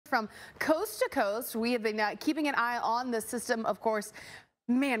from coast to coast. We have been keeping an eye on the system, of course.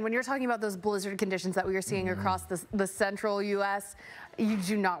 Man, when you're talking about those blizzard conditions that we are seeing across the central U.S., you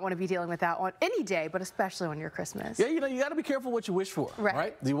do not want to be dealing with that on any day, but especially on your Christmas. Yeah, you got to be careful what you wish for,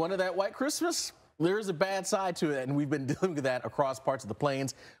 right? Do you want that white Christmas? There is a bad side to it, and we've been dealing with that across parts of the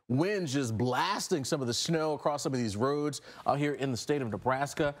plains. Winds just blasting some of the snow across some of these roads out here in the state of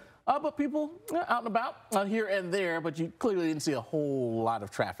Nebraska. But people out and about here and there, but you clearly didn't see a whole lot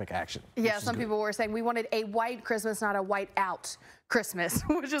of traffic action. Yeah, some people were saying we wanted a white Christmas, not a white out Christmas,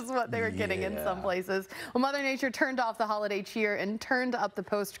 which is what they were getting in some places. Well, Mother Nature turned off the holiday cheer and turned up the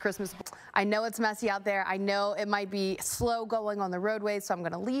post-Christmas. I know it's messy out there. I know it might be slow going on the roadways, so I'm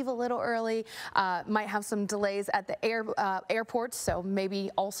going to leave a little early. Might have some delays at the airports, so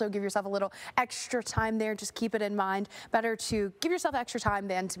maybe also give yourself a little extra time there. Just keep it in mind. Better to give yourself extra time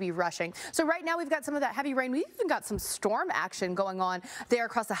than to be rushing. So right now we've got some of that heavy rain. We've even got some storm action going on there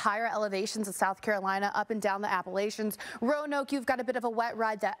across the higher elevations of South Carolina, up and down the Appalachians. Roanoke, you've got a bit of a wet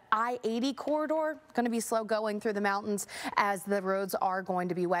ride. That I-80 corridor going to be slow going through the mountains as the roads are going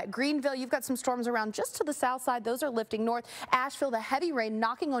to be wet. Greenville, you've got some storms around just to the south side. Those are lifting north. Asheville, the heavy rain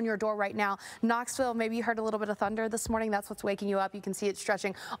knocking on your door right now. Knoxville, maybe you heard a little bit of thunder this morning. That's what's waking you up. You can see it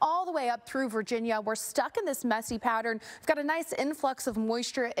stretching all the way up through Virginia. We're stuck in this messy pattern. We've got a nice influx of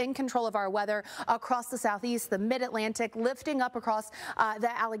moisture in control of our weather across the southeast, the mid-Atlantic, lifting up across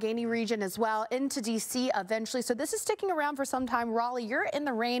the Allegheny region as well into D.C. eventually. So this is sticking around for some time. Raleigh, you're in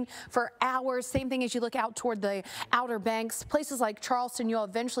the rain for hours. Same thing as you look out toward the Outer Banks. Places like Charleston, you'll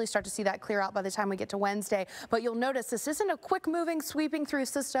eventually start to see that clear out by the time we get to Wednesday. But you'll notice this isn't a quick moving, sweeping through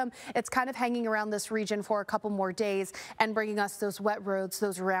system. It's kind of hanging around this region for a couple more days and bringing us those wet roads,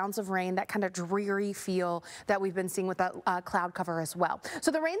 those rounds of rain, that kind of dreary feel that we've been seeing with that cloud cover as well.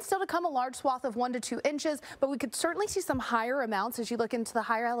 So the rain's still to come, a large swath of 1 to 2 inches, but we could certainly see some higher amounts as you look into the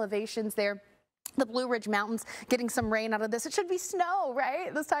higher elevations there. The Blue Ridge Mountains getting some rain out of this. It should be snow,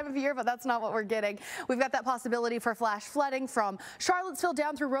 right, this time of year, but that's not what we're getting. We've got that possibility for flash flooding from Charlottesville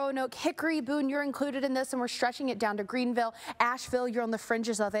down through Roanoke, Hickory, Boone, you're included in this, and we're stretching it down to Greenville. Asheville, you're on the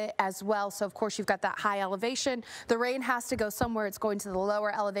fringes of it as well. So, of course, you've got that high elevation. The rain has to go somewhere. It's going to the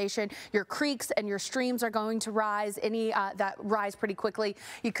lower elevation. Your creeks and your streams are going to rise, that rise pretty quickly.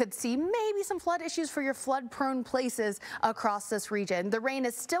 You could see maybe some flood issues for your flood-prone places across this region. The rain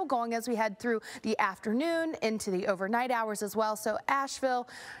is still going as we head through the afternoon into the overnight hours as well. So Asheville,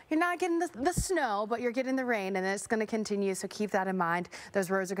 you're not getting the snow, but you're getting the rain, and it's going to continue. So keep that in mind. Those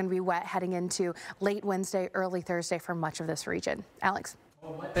roads are going to be wet heading into late Wednesday, early Thursday for much of this region. Alex.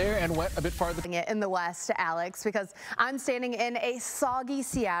 There and wet a bit farther in the west, Alex, because I'm standing in a soggy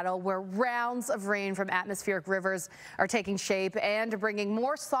Seattle where rounds of rain from atmospheric rivers are taking shape and bringing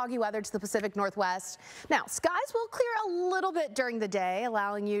more soggy weather to the Pacific Northwest. Now, skies will clear a little bit during the day,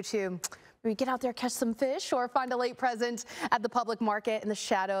 allowing you to maybe get out there, catch some fish, or find a late present at the public market in the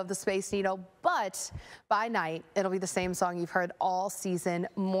shadow of the Space Needle. But by night, it'll be the same song you've heard all season,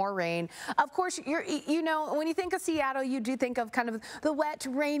 more rain. Of course, you know, when you think of Seattle, you do think of kind of the wet,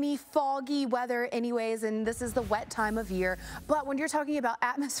 rainy, foggy weather anyways, and this is the wet time of year. But when you're talking about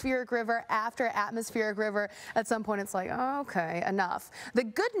atmospheric river after atmospheric river, at some point it's like, oh, okay, enough. The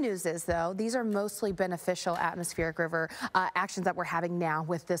good news is, though, these are mostly beneficial atmospheric river actions that we're having now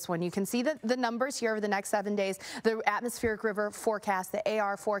with this one. You can see the numbers here over the next 7 days. The atmospheric river forecast, the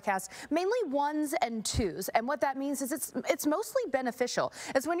AR forecast, mainly 1s and 2s. And what that means is it's mostly beneficial.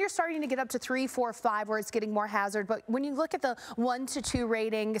 It's when you're starting to get up to 3, 4, 5 where it's getting more hazard. But when you look at the 1 to 2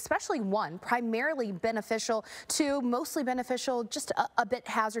 rating, especially 1, primarily beneficial, 2, mostly beneficial, just a bit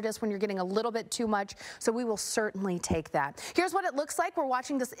hazardous when you're getting a little bit too much. So we will certainly take that. Here's what it looks like. We're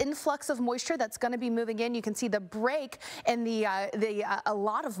watching this influx of moisture that's going to be moving in. You can see the break in a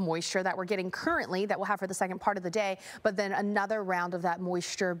lot of moisture that we're getting currently that we'll have for the second part of the day, but then another round of that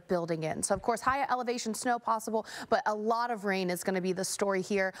moisture building in. So of course, high elevation snow possible, but a lot of rain is going to be the story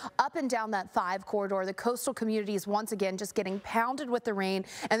here. Up and down that 5 corridor, the coastal communities once again just getting pounded with the rain.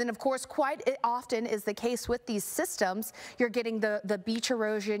 And then of course, quite often is the case with these systems, you're getting the beach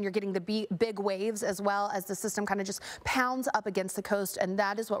erosion, you're getting the big waves as well as the system kind of just pounds up against the coast, and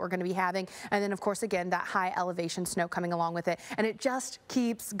that is what we're going to be having. And then of course, again, that high elevation snow coming along with it, and it just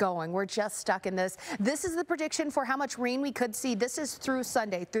keeps going. We're just stuck in this. This is the prediction for how much rain we could see. This is through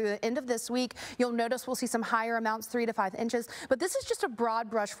Sunday, through the end of this week. You'll notice we'll see some higher amounts, 3 to 5 inches, but this is just a broad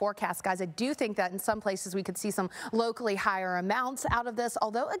brush forecast, guys. I do think that in some places we could see some locally higher amounts out of this,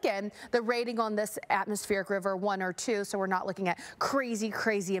 although again, the rating on this atmospheric river 1 or 2, so we're not looking at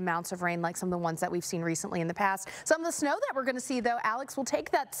crazy amounts of rain like some of the ones that we've seen recently in the past. Some of the snow that we're going to see, though, Alex, will take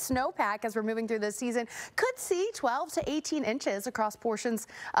that snowpack as we're moving through this season. Could see 12 to 18 inches across portions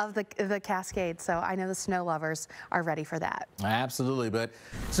of the Cascades. So I know the snow lovers are ready for that. Absolutely, but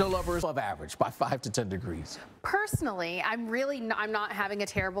snow lovers above average by 5 to 10 degrees. Personally, I'm not having a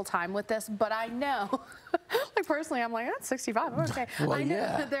terrible time with this, but I know, like personally, I'm like, that's 65. Okay. Well, I know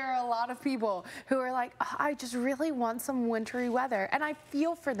that there are a lot of people who are like, oh, I just really want some wintry weather, and I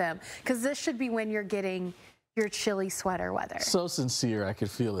feel for them because this should be when you're getting your chilly sweater weather. So sincere, I could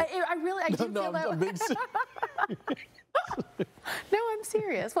feel it. I do feel that. I'm being No, I'm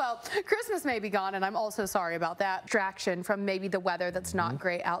serious. Well, Christmas may be gone, and I'm also sorry about that. Distraction from maybe the weather that's not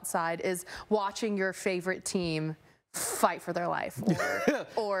great outside is watching your favorite team fight for their life.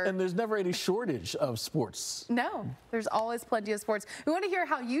 And there's never any shortage of sports. No, there's always plenty of sports. We want to hear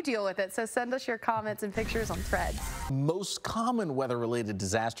how you deal with it, so send us your comments and pictures on Threads. Most common weather-related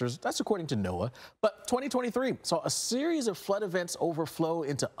disasters, that's according to NOAA, but 2023 saw a series of flood events overflow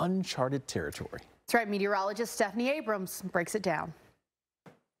into uncharted territory. That's right, meteorologist Stephanie Abrams breaks it down.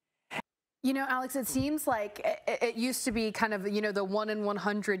 You know, Alex, it seems like it used to be kind of, you know, the 1 in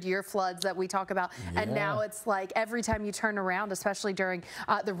 100 year floods that we talk about. Yeah. And now it's like every time you turn around, especially during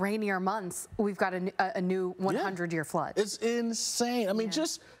the rainier months, we've got a new 100 year flood. It's insane. I mean,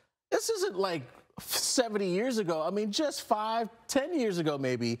 this isn't like 70 years ago. I mean, just 5, 10 years ago,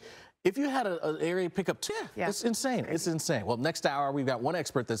 maybe. If you had an area pick up, it's insane. It's insane. Well, next hour, we've got one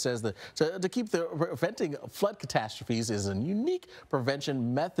expert that says that to keep preventing flood catastrophes is a unique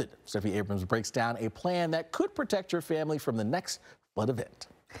prevention method. Stephanie Abrams breaks down a plan that could protect your family from the next flood event.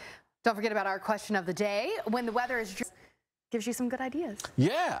 Don't forget about our question of the day. When the weather is gives you some good ideas.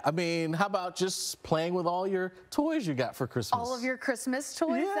 Yeah, I mean, how about just playing with all your toys you got for Christmas? All of your Christmas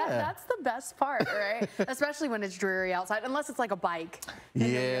toys? Yeah. That's the best part, right? Especially when it's dreary outside, unless it's like a bike.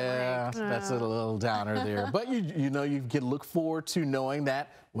 Yeah, that's a little downer there. But you know, you can look forward to knowing that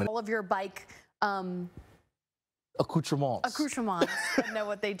when all of your bike accoutrements know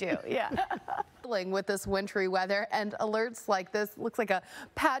what they do. Yeah. With this wintry weather and alerts like this, looks like a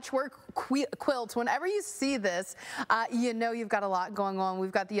patchwork quilt. Whenever you see this, you know you've got a lot going on.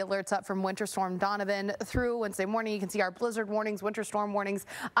 We've got the alerts up from Winter Storm Donovan through Wednesday morning. You can see our blizzard warnings, winter storm warnings,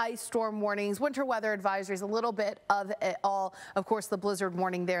 ice storm warnings, winter weather advisories, a little bit of it all. Of course, the blizzard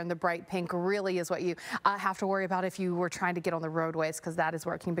warning there in the bright pink really is what you have to worry about if you were trying to get on the roadways, because that is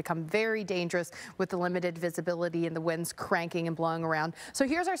where it can become very dangerous with the limited visibility and the winds cranking and blowing around. So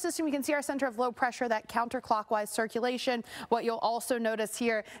here's our system. You can see our center of low pressure, that counterclockwise circulation. What you'll also notice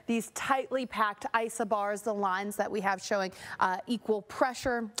here, these tightly packed isobars, the lines that we have showing equal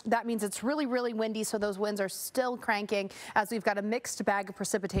pressure. That means it's really windy, so those winds are still cranking as we've got a mixed bag of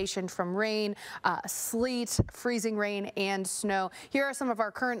precipitation from rain, sleet, freezing rain, and snow. Here are some of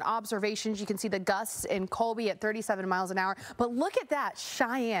our current observations. You can see the gusts in Colby at 37 miles an hour, but look at that,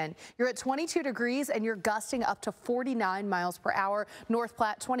 Cheyenne. You're at 22 degrees and you're gusting up to 49 miles per hour. North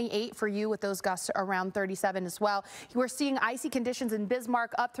Platte, 28 for you with those gusts around 37 as well. We're seeing icy conditions in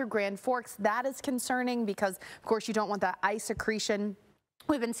Bismarck up through Grand Forks. That is concerning because, of course, you don't want that ice accretion.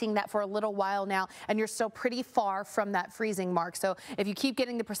 We've been seeing that for a little while now, and you're still pretty far from that freezing mark. So if you keep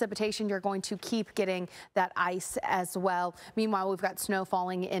getting the precipitation, you're going to keep getting that ice as well. Meanwhile, we've got snow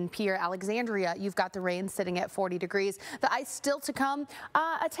falling in Pierre, Alexandria. You've got the rain sitting at 40 degrees. The ice still to come,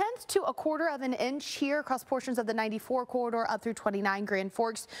 a tenth to a quarter of an inch here across portions of the 94 corridor up through 29 Grand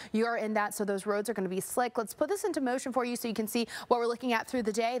Forks. You are in that, so those roads are going to be slick. Let's put this into motion for you so you can see what we're looking at through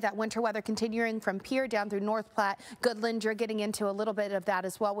the day. That winter weather continuing from Pierre down through North Platte, Goodland. You're getting into a little bit of that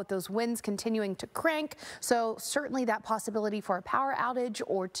as well with those winds continuing to crank. So certainly that possibility for a power outage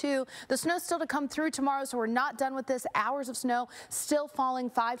or two. The snow still to come through tomorrow, so we're not done with this. Hours of snow still falling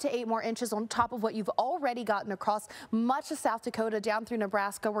 5 to 8 more inches on top of what you've already gotten across much of South Dakota down through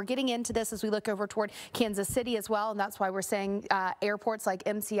Nebraska. We're getting into this as we look over toward Kansas City as well, and that's why we're saying airports like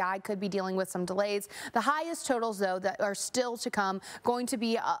MCI could be dealing with some delays. The highest totals, though, that are still to come going to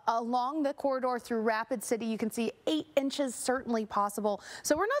be along the corridor through Rapid City. You can see 8 inches certainly possible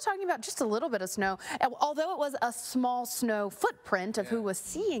So we're not talking about just a little bit of snow. Although it was a small snow footprint of who was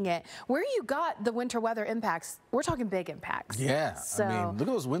seeing it, where you got the winter weather impacts, we're talking big impacts. Yeah, so, I mean, look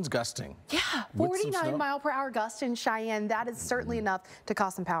at those winds gusting. Yeah, 49-mile-per-hour gust in Cheyenne. That is certainly enough to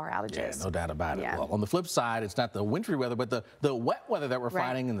cause some power outages. Yeah, no doubt about it. Well, on the flip side, it's not the wintry weather, but the wet weather that we're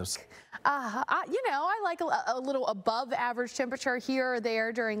finding in this. You know, I like a little above average temperature here or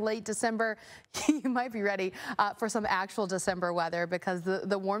there during late December. You might be ready for some actual December weather because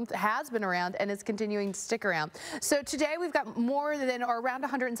the warmth has been around and it's continuing to stick around. So today we've got more than or around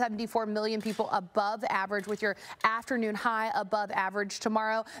 174 million people above average, with your afternoon high above average.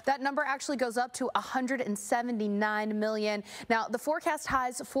 Tomorrow, that number actually goes up to 179 million. Now, the forecast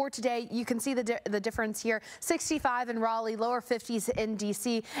highs for today, you can see the difference here. 65 in Raleigh, lower 50s in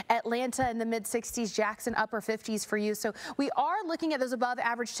D.C., Atlanta in the mid-60s, Jackson upper 50s for you. So we are looking at those above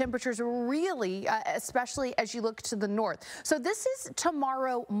average temperatures really, especially as you look to the north. So this is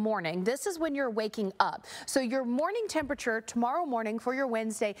tomorrow morning. This is when you're waking up. So your morning temperature tomorrow morning for your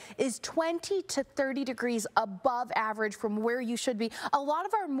Wednesday is 20 to 30 degrees above average from where you should be. A lot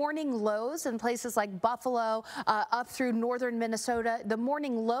of our morning lows in places like Buffalo, up through northern Minnesota, the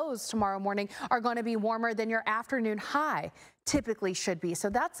morning lows tomorrow morning are going to be warmer than your afternoon high typically should be. So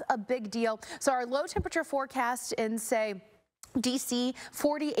that's a big deal. So our low temperature forecast in, say, D.C.,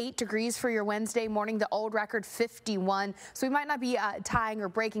 48 degrees for your Wednesday morning, the old record 51. So we might not be tying or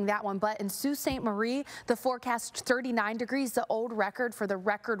breaking that one, but in Sault Ste. Marie, the forecast 39 degrees, the old record for the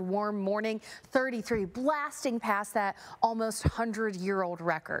record warm morning, 33, blasting past that almost 100-year-old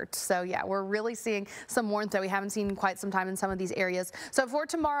record. So yeah, we're really seeing some warmth that we haven't seen in quite some time in some of these areas. So for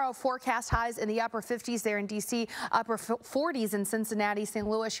tomorrow, forecast highs in the upper 50s there in D.C., upper 40s in Cincinnati, St.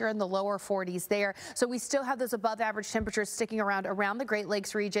 Louis, you're in the lower 40s there. So we still have those above average temperatures sticking around the Great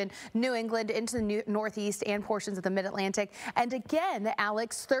Lakes region, New England into the Northeast and portions of the Mid-Atlantic. And again,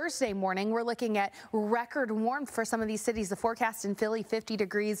 Alex, Thursday morning, we're looking at record warmth for some of these cities. The forecast in Philly, 50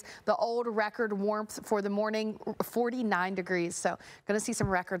 degrees. The old record warmth for the morning, 49 degrees. So going to see some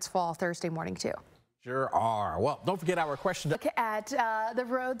records fall Thursday morning too. Sure are. Well, don't forget our question. Look at the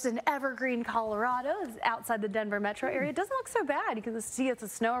roads in Evergreen, Colorado, outside the Denver metro area. It doesn't look so bad. You can see it's the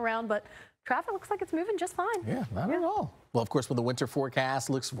snow around, but traffic looks like it's moving just fine. Yeah, not at all. Well, of course, when the winter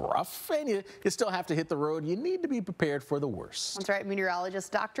forecast looks rough and you still have to hit the road, you need to be prepared for the worst. That's right.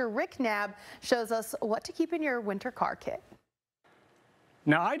 Meteorologist Dr. Rick Knabb shows us what to keep in your winter car kit.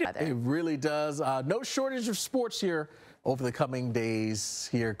 Now, it really does. No shortage of sports here over the coming days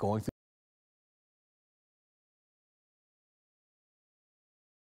here going through.